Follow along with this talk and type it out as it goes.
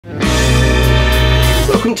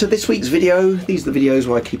Welcome to this week's video. These are the videos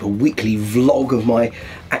where I keep a weekly vlog of my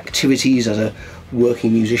activities as a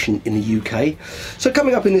working musician in the UK. So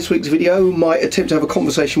coming up in this week's video, my attempt to have a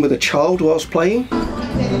conversation with a child whilst playing.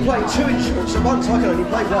 I'm playing two instruments at once, I can only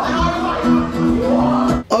play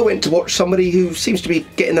one. I went to watch somebody who seems to be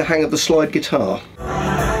getting the hang of the slide guitar.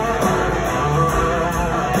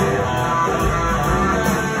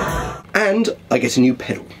 And I get a new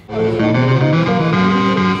pedal.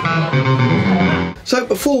 So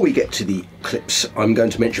before we get to the clips, I'm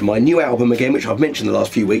going to mention my new album again, which I've mentioned the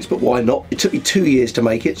last few weeks, but why not? It took me 2 years to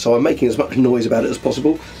make it, so I'm making as much noise about it as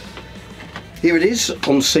possible. Here it is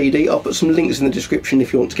on CD. I'll put some links in the description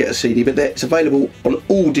if you want to get a CD, but it's available on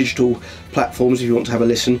all digital platforms if you want to have a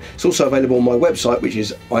listen. It's also available on my website, which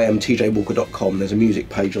is iamtjwalker.com. There's a music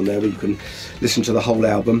page on there where you can listen to the whole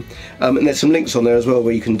album. And there's some links on there as well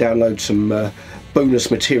where you can download some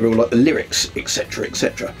bonus material like the lyrics, etc,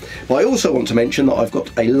 etc. But I also want to mention that I've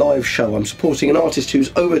got a live show. I'm supporting an artist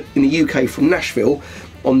who's over in the UK from Nashville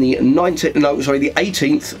on the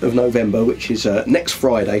 18th of November, which is next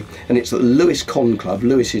Friday, and it's at the Lewis Con Club.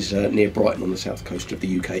 Lewis is near Brighton on the south coast of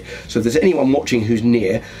the UK. So if there's anyone watching who's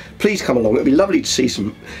near, please come along. It'd be lovely to see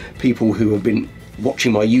some people who have been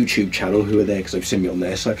watching my YouTube channel who are there because they've seen me on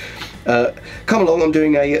there. So come along. I'm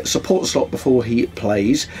doing a support slot before he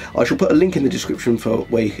plays. I shall put a link in the description for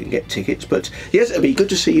where you can get tickets, but yes, it'd be good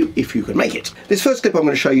to see you if you can make it. This first clip I'm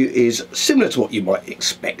going to show you is similar to what you might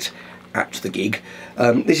expect at the gig.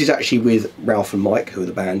 This is actually with Ralph and Mike, who are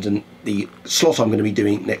the band, and the slot I'm going to be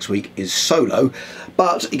doing next week is solo,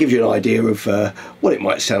 but it gives you an idea of what it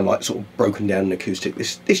might sound like, sort of broken down and acoustic.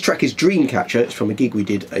 This track is Dreamcatcher. It's from a gig we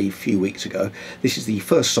did a few weeks ago. This is the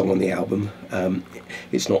first song on the album.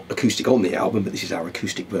 It's not acoustic on the album, but this is our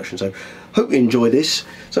acoustic version, so hope you enjoy this.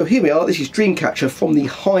 So here we are. This is Dreamcatcher from the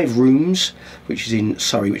Hive Rooms, which is in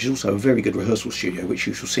Surrey, which is also a very good rehearsal studio, which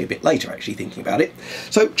you shall see a bit later, actually, thinking about it.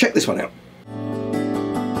 So check this one out.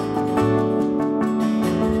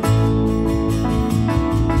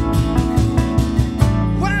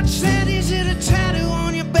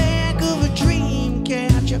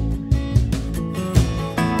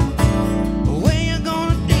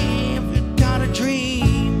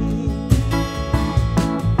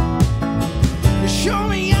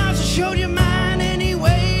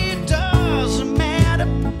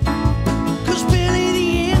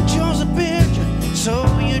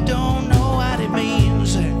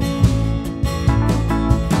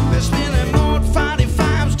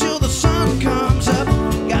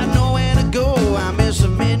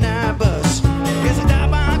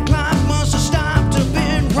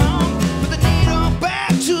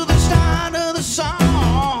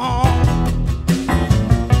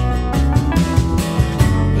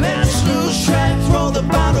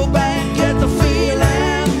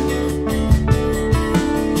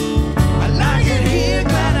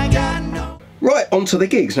 Onto the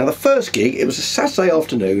gigs. Now the first gig, it was a Saturday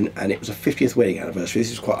afternoon and it was a 50th wedding anniversary.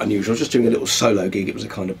 This is quite unusual. I was just doing a little solo gig. It was a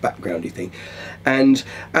kind of backgroundy thing, and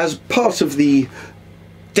as part of the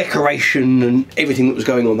decoration and everything that was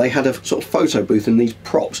going on, they had a sort of photo booth and these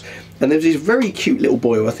props, and there was this very cute little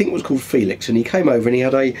boy who I think was called Felix, and he came over and he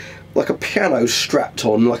had like a piano strapped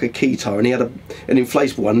on, like a keytar, and he had an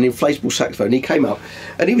inflatable one, an inflatable saxophone, and he came up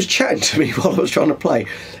and he was chatting to me while I was trying to play,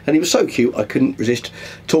 and he was so cute I couldn't resist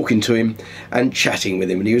talking to him and chatting with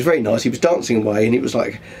him, and he was very nice. He was dancing away and it was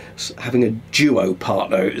like having a duo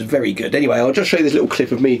partner. It was very good. Anyway, I'll just show you this little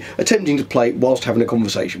clip of me attempting to play whilst having a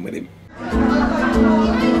conversation with him.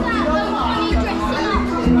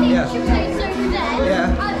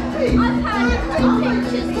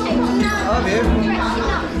 Have you?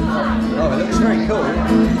 Oh, it looks very cool.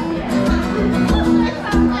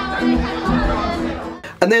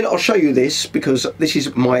 And then I'll show you this, because this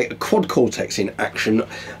is my Quad Cortex in action.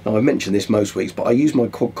 Now, I mention this most weeks, but I use my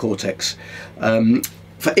Quad Cortex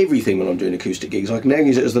for everything when I'm doing acoustic gigs. I can now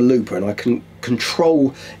use it as the looper, and I can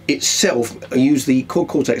control itself. I use the Quad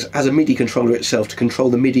Cortex as a MIDI controller itself to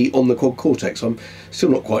control the MIDI on the Quad Cortex. I'm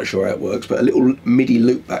still not quite sure how it works, but a little MIDI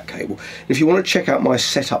loopback cable. If you want to check out my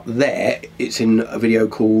setup there, it's in a video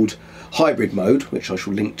called Hybrid Mode, which I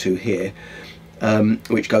shall link to here,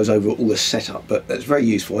 which goes over all the setup, but that's very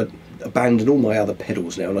useful. I abandoned all my other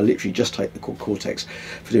pedals now, and I literally just take the Quad Cortex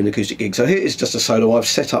for doing acoustic gigs. So here is just a solo. I've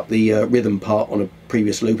set up the rhythm part on a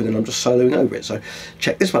previous loop, and then I'm just soloing over it. So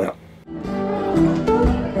check this one out.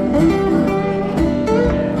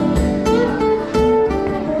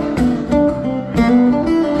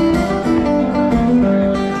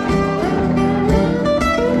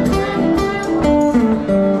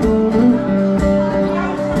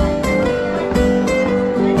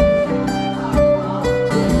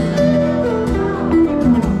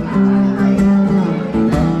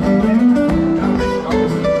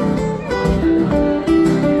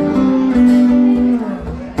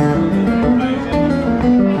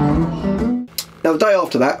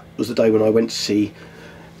 was the day when I went to see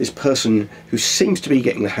this person who seems to be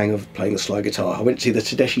getting the hang of playing the slide guitar. I went to see the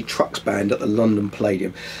Tedeschi Trucks band at the London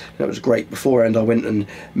Palladium. That was great. Beforehand I went and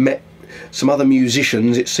met some other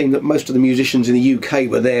musicians. It seemed that most of the musicians in the UK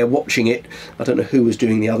were there watching it. I don't know who was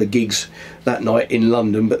doing the other gigs that night in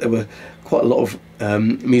London, but there were quite a lot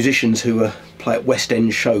of musicians who play at West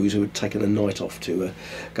End shows who had taken the night off to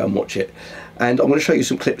go and watch it. And I'm going to show you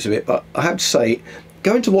some clips of it, but I have to say,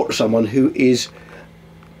 going to watch someone who is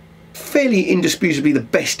fairly indisputably the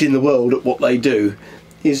best in the world at what they do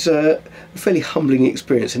is a fairly humbling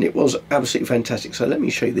experience, and it was absolutely fantastic. So let me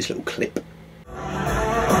show you this little clip.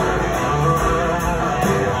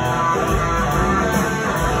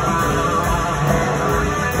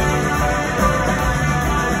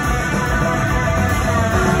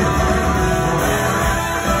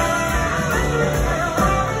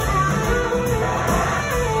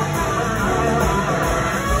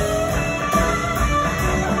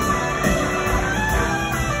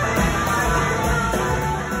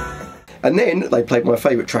 And then they played my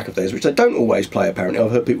favourite track of theirs, which they don't always play apparently.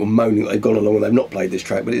 I've heard people moaning that they've gone along and they've not played this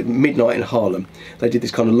track, but Midnight in Harlem, they did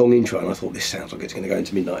this kind of long intro, and I thought, this sounds like it's going to go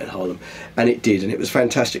into Midnight in Harlem, and it did, and it was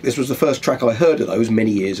fantastic. This was the first track I heard of those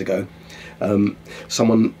many years ago.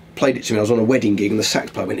 Someone played it to me. I was on a wedding gig and the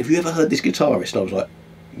sax player went, "Have you ever heard this guitarist?" And I was like,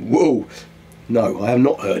 whoa, no, I have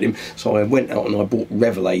not heard him. So I went out and I bought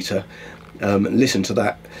Revelator and listened to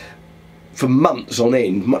that for months on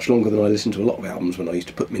end, much longer than I listened to a lot of albums when I used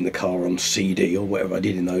to put them in the car on CD or whatever I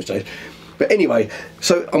did in those days. But anyway,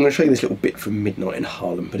 so I'm going to show you this little bit from Midnight in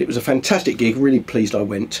Harlem. But it was a fantastic gig, really pleased I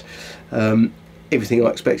went. Everything I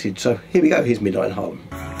expected. So here we go, here's Midnight in Harlem.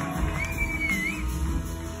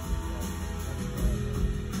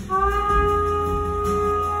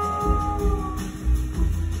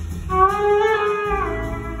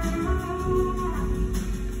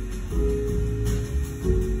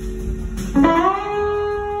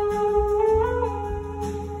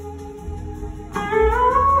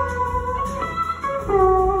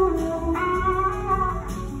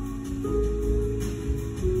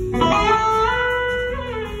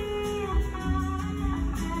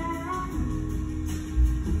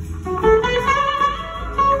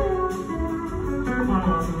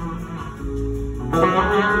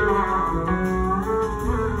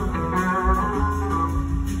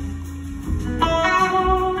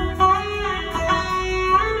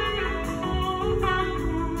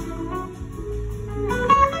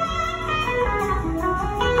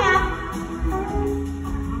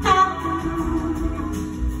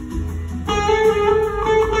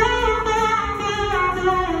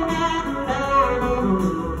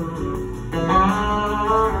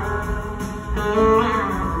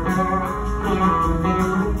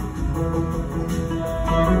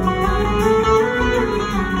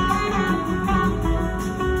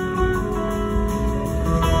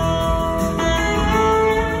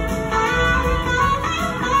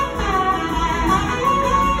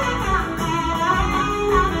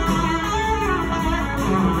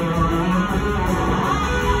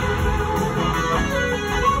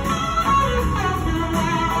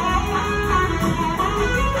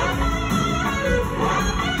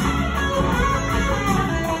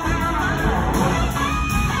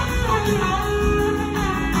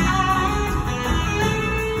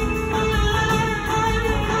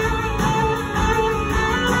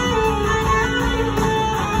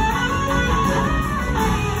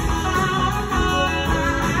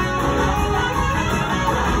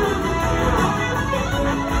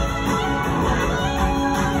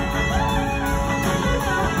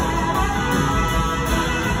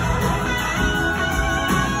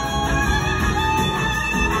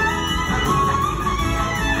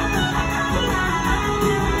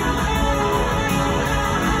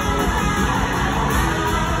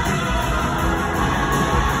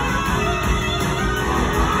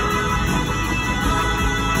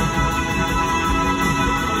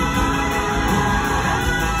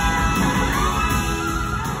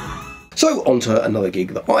 So on to another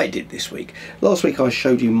gig that I did this week. Last week I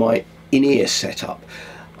showed you my in-ear setup.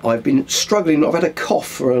 I've been struggling, I've had a cough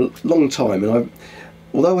for a long time, and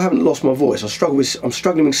although I haven't lost my voice, I'm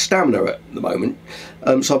struggling with stamina at the moment.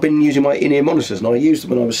 So I've been using my in-ear monitors, and I used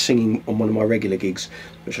them when I was singing on one of my regular gigs,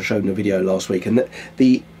 which I showed in a video last week. And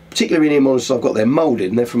the particular in-ear monitors I've got, they're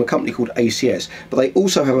moulded, and they're from a company called ACS, but they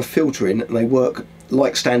also have a filter in, and they work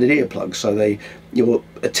like standard earplugs, so you're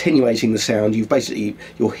attenuating the sound.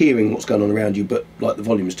 You're hearing what's going on around you, but like the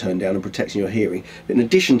volume's turned down and protecting your hearing. But in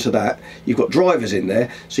addition to that, you've got drivers in there,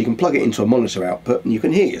 so you can plug it into a monitor output and you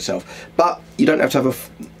can hear yourself. But you don't have to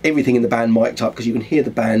have everything in the band mic'd up, because you can hear the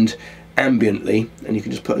band ambiently, and you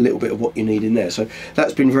can just put a little bit of what you need in there. So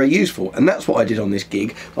that's been very useful, and that's what I did on this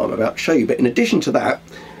gig that I'm about to show you. But in addition to that,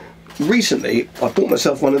 recently I bought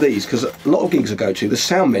myself one of these, because a lot of gigs I go to, the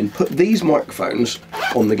soundmen put these microphones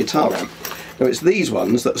on the guitar amp. Now it's these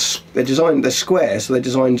ones that they're square, so they're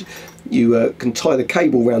designed, you can tie the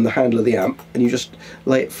cable around the handle of the amp and you just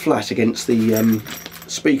lay it flat against the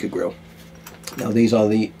speaker grill. Now this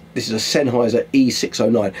is a Sennheiser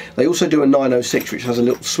E609. They also do a 906 which has a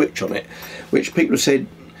little switch on it, which people have said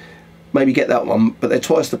maybe get that one, but they're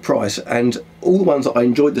twice the price, and all the ones that I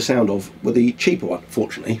enjoyed the sound of were the cheaper one.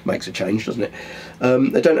 Fortunately, makes a change, doesn't it?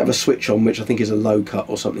 They don't have a switch on, which I think is a low cut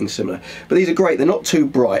or something similar, but these are great. They're not too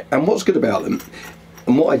bright, and what's good about them,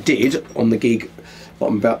 and what I did on the gig that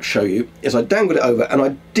I'm about to show you, is I dangled it over, and I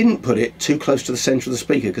didn't put it too close to the centre of the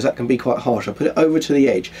speaker because that can be quite harsh. I put it over to the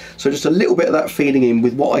edge, so just a little bit of that feeding in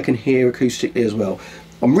with what I can hear acoustically as well.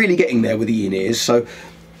 I'm really getting there with the in-ears, so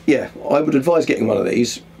yeah, I would advise getting one of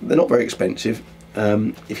these. They're not very expensive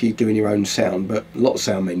if you're doing your own sound, but a lot of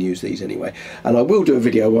sound men use these anyway. And I will do a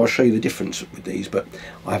video where I'll show you the difference with these, but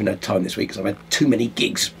I haven't had time this week because I've had too many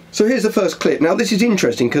gigs. So here's the first clip. Now this is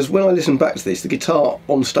interesting because when I listen back to this, the guitar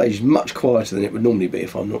on stage is much quieter than it would normally be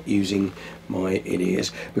if I'm not using my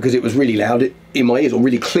in-ears, because it was really loud in my ears, or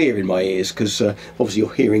really clear in my ears, because obviously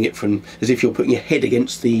you're hearing it from as if you're putting your head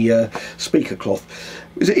against the speaker cloth.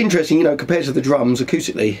 It was interesting, you know, compared to the drums,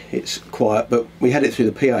 acoustically it's quiet, but we had it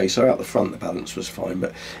through the PA, so out the front the balance was fine.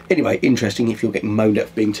 But anyway, interesting. If you're getting moaned at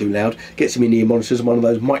for being too loud, get some in-ear monitors and one of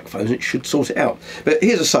those microphones and it should sort it out. But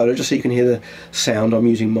here's a solo just so you can hear the sound. I'm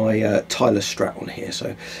using my Tyler Strat on here,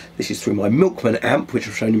 so this is through my Milkman amp, which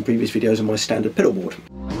I've shown in previous videos, and my standard pedal board.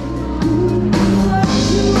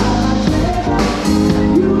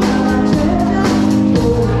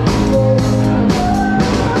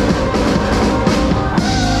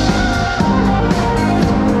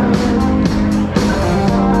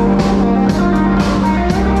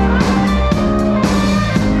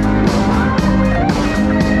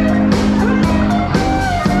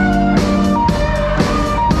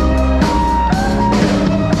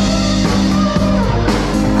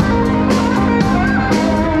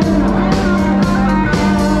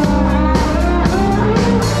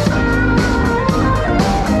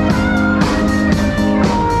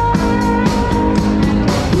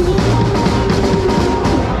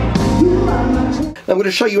 I'm going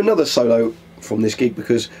to show you another solo from this gig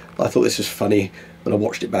because I thought this was funny when I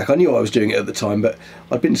watched it back. I knew I was doing it at the time, but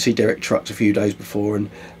I'd been to see Derek Trucks a few days before, and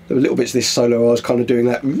there were little bits of this solo I was kind of doing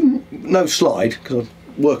that, no slide, because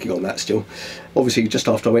I'm working on that still. Obviously just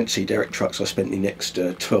after I went to see Derek Trucks, I spent the next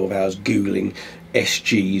 12 hours googling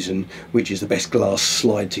SGs and which is the best glass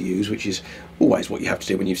slide to use, which is always what you have to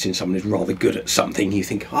do when you've seen someone who's rather good at something. You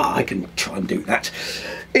think, I can try and do that.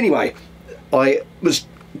 Anyway, I was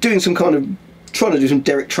doing some kind of trying to do some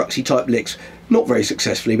Derek Trucksy type licks, not very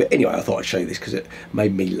successfully, but anyway I thought I'd show you this because it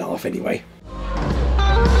made me laugh anyway.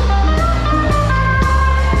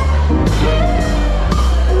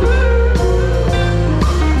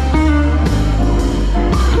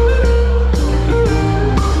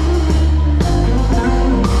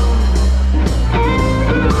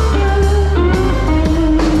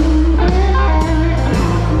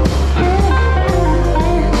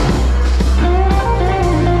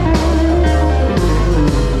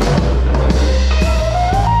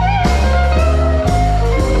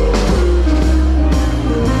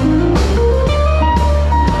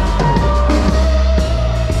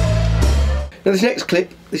 Now this next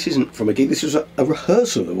clip, this isn't from a gig, this was a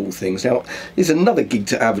rehearsal of all things. Now there's another gig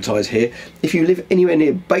to advertise here. If you live anywhere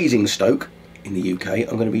near Basingstoke in the UK,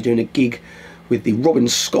 I'm going to be doing a gig with the Robin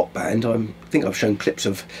Scott Band. I think I've shown clips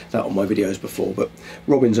of that on my videos before, but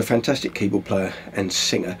Robin's a fantastic keyboard player and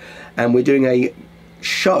singer, and we're doing a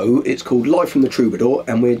show. It's called Live from the Troubadour,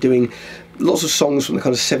 and we're doing lots of songs from the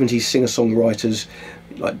kind of 70s singer-songwriters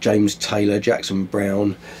like James Taylor, Jackson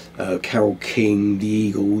Browne, Carole King, the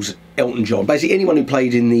Eagles, Elton John, basically anyone who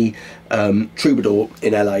played in the Troubadour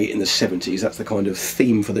in LA in the 70s. That's the kind of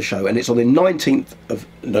theme for the show, and it's on the 19th of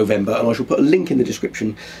November, and I shall put a link in the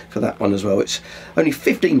description for that one as well. It's only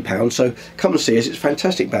 £15, so come and see us. It's a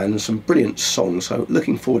fantastic band and some brilliant songs, so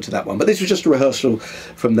looking forward to that one. But this was just a rehearsal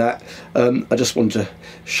from that. I just wanted to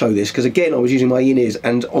show this because again I was using my in-ears,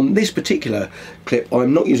 and on this particular clip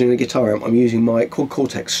I'm not using a guitar amp, I'm using my Quad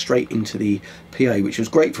Cortex straight into the PA, which was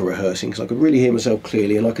great for rehearsing because I could really hear myself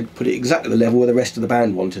clearly, and I could put it exactly the level where the rest of the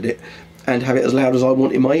band wanted it and have it as loud as I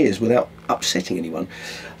want in my ears without upsetting anyone.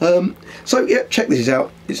 So yeah, check this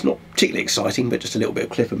out. It's not particularly exciting, but just a little bit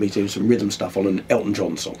of clip of me doing some rhythm stuff on an Elton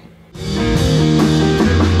John song. And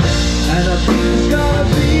I think it's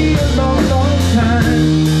gonna be a long, long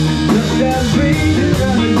time.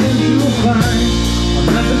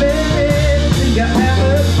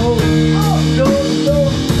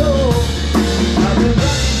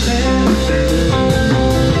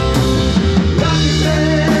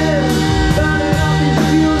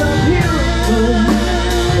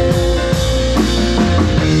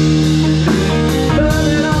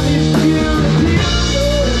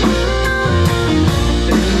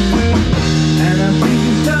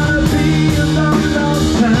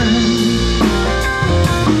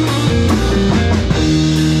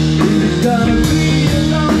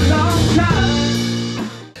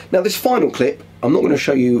 Now this final clip, I'm not going to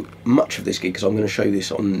show you much of this gig because I'm going to show you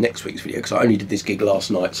this on next week's video, because I only did this gig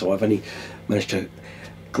last night, so I've only managed to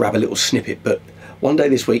grab a little snippet. But one day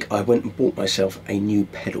this week I went and bought myself a new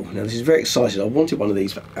pedal. Now this is very exciting. I wanted one of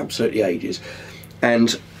these for absolutely ages,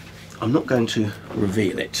 and I'm not going to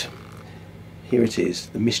reveal it. Here it is,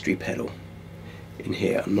 the mystery pedal in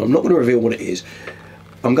here, and I'm not going to reveal what it is.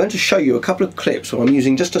 I'm going to show you a couple of clips where I'm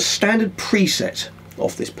using just a standard preset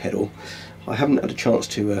off this pedal. I haven't had a chance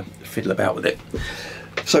to fiddle about with it.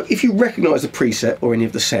 So if you recognise the preset or any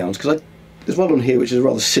of the sounds, because there's one on here which is a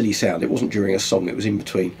rather silly sound. It wasn't during a song, it was in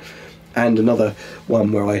between. And another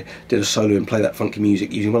one where I did a solo and play that funky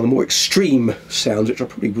music using one of the more extreme sounds, which I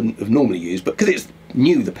probably wouldn't have normally used, but because it's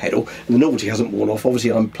new, the pedal, and the novelty hasn't worn off,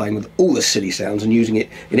 obviously I'm playing with all the silly sounds and using it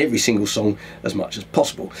in every single song as much as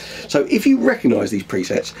possible. So if you recognise these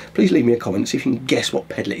presets, please leave me a comment, see if you can guess what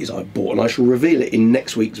pedal it is I bought, and I shall reveal it in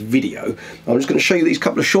next week's video. I'm just going to show you these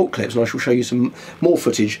couple of short clips, and I shall show you some more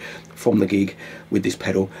footage from the gig with this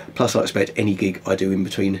pedal, plus I expect any gig I do in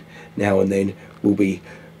between now and then will be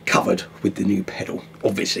covered with the new pedal.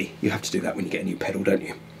 Obviously you have to do that when you get a new pedal, don't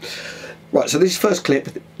you? Right, so this first clip,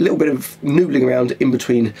 a little bit of noodling around in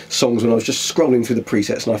between songs when I was just scrolling through the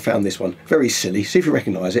presets, and I found this one. Very silly, see if you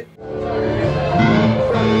recognise it.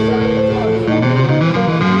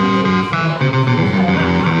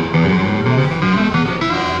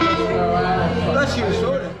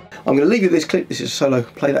 I'm going to leave you this clip. This is a solo,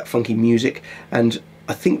 play that funky music, and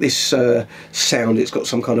I think this sound, it's got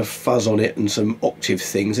some kind of fuzz on it and some octave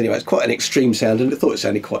things. Anyway, it's quite an extreme sound, and I thought it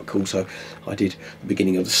sounded quite cool, so I did the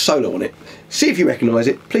beginning of the solo on it. See if you recognise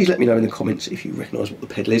it. Please let me know in the comments if you recognise what the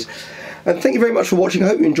pedal is. And thank you very much for watching. I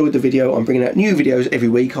hope you enjoyed the video. I'm bringing out new videos every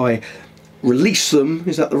week. I release them,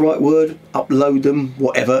 is that the right word? Upload them,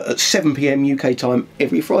 whatever, at 7 PM UK time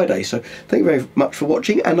every Friday. So thank you very much for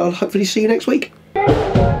watching, and I'll hopefully see you next week.